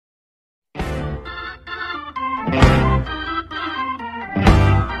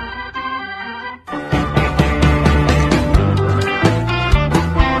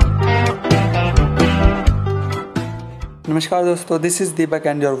नमस्कार दोस्तों, this is Deepak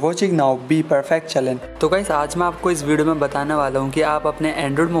and you're watching now be perfect challenge. तो guys आज मैं आपको इस वीडियो में बताने वाला हूं कि आप अपने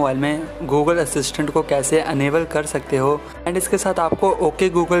एंड्रॉयड मोबाइल में गूगल असिस्टेंट को कैसे अनेबल कर सकते हो एंड इसके साथ आपको ओके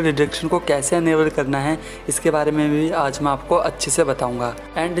गूगल रिडक्शन को कैसे अनेबल करना है, इसके बारे में भी आज मैं आपको अच्छे से बताऊंगा।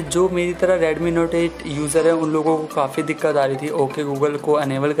 एंड जो मेरी तरह Redmi Note 8 यूज़र है उन लोगों को काफ़ी दिक्कत आ रही थी ओके गूगल को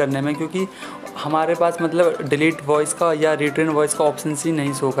अनेबल करने में, क्योंकि हमारे पास मतलब डिलीट वॉइस का या रिटर्न वॉइस का ऑप्शन ही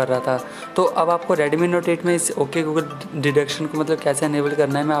नहीं शो कर रहा था। तो अब आपको Redmi Note 8 में इस ओके गूगल डिडक्शन को मतलब कैसे अनेबल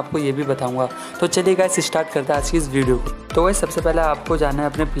करना है मैं आपको ये भी बताऊंगा। तो चलिए गाइस स्टार्ट करते हैं आज की इस वीडियो को। तो गाइस सबसे पहले आपको जाना है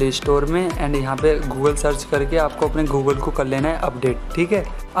अपने प्ले स्टोर में एंड यहाँ पे गूगल सर्च करके आपको अपने गूगल को कर लेना है अपडेट। ठीक है,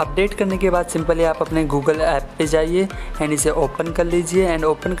 अपडेट करने के बाद सिंपली आप अपने गूगल ऐप पे जाइए एंड इसे ओपन कर लीजिए। एंड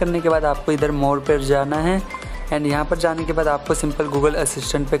ओपन करने के बाद आपको इधर मोर पर जाना है एंड यहाँ पर जाने के बाद आपको सिंपल गूगल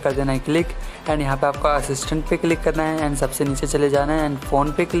असिस्टेंट पे कर देना है क्लिक। एंड यहाँ पे आपको असिस्टेंट पे क्लिक करना है एंड सबसे नीचे चले जाना है एंड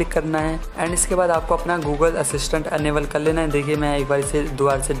फ़ोन पे क्लिक करना है। एंड इसके बाद आपको अपना गूगल असिस्टेंट अनेबल कर लेना है। देखिए मैं एक बार इसे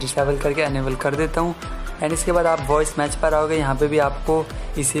दोबारा से डिसेबल करके अनेबल कर देता हूँ। एंड इसके बाद आप वॉइस मैच पर आओगे, यहाँ पे भी आपको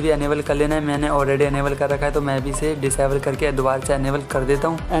इसे भी अनेबल कर लेना है। मैंने ऑलरेडी अनेबल कर रखा है तो मैं भी इसे डिसेबल करके दोबारा से अनेबल कर देता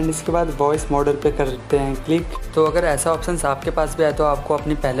हूँ। एंड इसके बाद वॉइस मॉडल पे करते हैं क्लिक। तो अगर ऐसा ऑप्शन आपके पास भी है तो आपको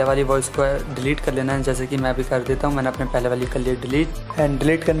अपनी पहले वाली वॉइस को डिलीट कर लेना है, जैसे कि मैं भी कर देता हूँ। मैंने अपने पहले वाली कर लिया डिलीट। एंड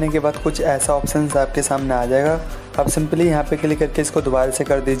डिलीट करने के बाद कुछ ऐसा ऑप्शन आपके सामने आ जाएगा। आप सिंपली यहाँ पे क्लिक करके इसको दोबारा से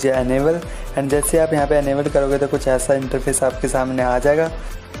कर दीजिए अनेबल। एंड जैसे आप यहाँ पे अनेबल करोगे तो कुछ ऐसा इंटरफेस आपके सामने आ जाएगा।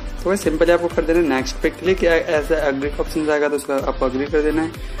 तो वह सिंपली आपको कर देना है नेक्स्ट पे क्लिक। ऐसा एग्री का ऑप्शन आएगा तो उसका आपको एग्री कर देना है।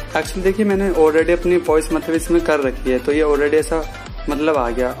 एक्चुअली देखिए मैंने ऑलरेडी अपनी वॉइस मतलब इसमें कर रखी है तो ये ऑलरेडी ऐसा मतलब आ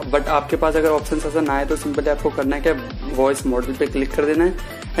गया। बट आपके पास अगर ऑप्शन ऐसा ना आए तो सिंपली आपको करना है क्या, वॉइस मॉडल पे क्लिक कर देना है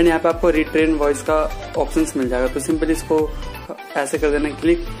एंड यहाँ पे आपको रिट्रेन वॉइस का ऑप्शन मिल जाएगा। तो सिंपली इसको ऐसे कर देना है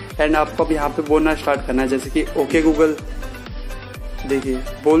क्लिक। एंड आपको अब यहाँ पे बोलना स्टार्ट करना है, जैसे कि ओके गूगल। देखिए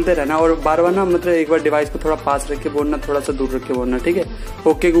बोलते रहना और बार बार ना मतलब एक बार डिवाइस को थोड़ा पास रख के बोलना, थोड़ा सा दूर रख के बोलना। ठीक है,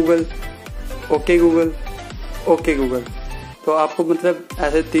 okay Google, okay Google, okay Google. तो आपको मतलब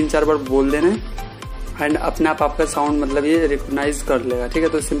ऐसे 3-4 बार बोल देना है एंड अपने आप आपका साउंड मतलब ये रिकॉग्नाइज कर लेगा। ठीक है,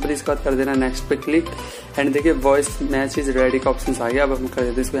 तो सिंपली इसके बाद कर देना नेक्स्ट पे क्लिक। एंड देखिए वॉइस मैच इज रेडी का ऑप्शन आ गया। अब हम कर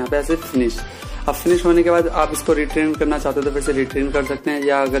देते हैं इसको यहाँ पे ऐसे फिनिश। अब फिनिश होने के बाद आप इसको रिट्रेन करना चाहते हो तो फिर से रिट्रेन कर सकते हैं,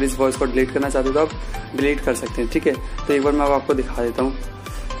 या अगर इस वॉइस को डिलीट करना चाहते हो तो आप डिलीट कर सकते हैं। ठीक है, तो एक बार मैं आपको दिखा देता हूँ।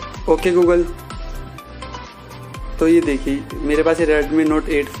 Okay Google. तो ये देखिए मेरे पास ये Redmi Note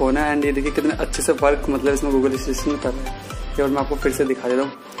 8 फोन है एंड ये देखिए कितने अच्छे से वर्क मतलब इसमें गूगल असिस्टेंट कर रहा है। ये मैं आपको फिर से दिखा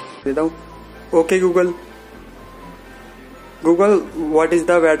देता हूँ। Okay Google, Google what is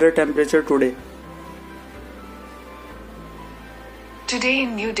the weather temperature today? Today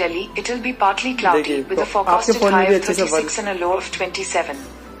in New Delhi, it will be partly cloudy with a forecasted high of 36 and a low of 27.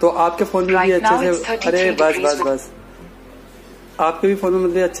 तो आपके फोन में भी अच्छे से अरे बस आपके भी फोन में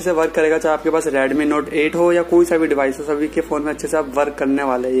मतलब अच्छे से वर्क करेगा, चाहे आपके पास Redmi Note 8 हो या कोई सा भी डिवाइस हो, सभी के फोन में अच्छे से आप वर्क करने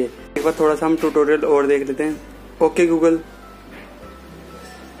वाले हैं। ये एक बार थोड़ा सा हम ट्यूटोरियल और देख लेते हैं। Okay Google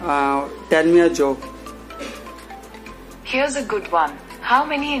tell me a joke. Here's a good one. How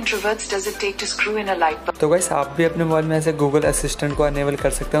many introverts does it take to screw in a light bulb? तो गाइस आप भी अपने मोबाइल में ऐसे गूगल असिस्टेंट को अनेबल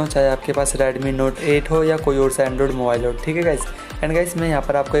कर सकते हो, चाहे आपके पास Redmi Note 8 हो या कोई और सा एंड्रॉइड मोबाइल हो। ठीक है गाइस। एंड गाइस मैं यहाँ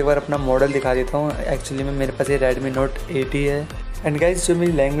पर आपको एक बार अपना मॉडल दिखा देता हूँ। एक्चुअली में मेरे पास ये Redmi Note 8 ही है। एंड गाइस जो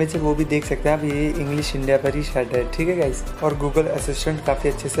मेरी लैंग्वेज है वो भी देख सकते हैं आप, ये इंग्लिश इंडिया पर ही सेट है। ठीक है गाइस, और गूगल असिस्टेंट काफ़ी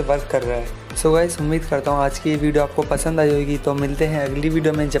अच्छे से वर्क कर रहा है। सो गाइस उम्मीद करता हूँ आज की ये वीडियो आपको पसंद आई होगी। तो मिलते हैं अगली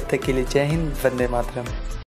वीडियो में, जब तक के लिए जय हिंद, वंदे मातरम।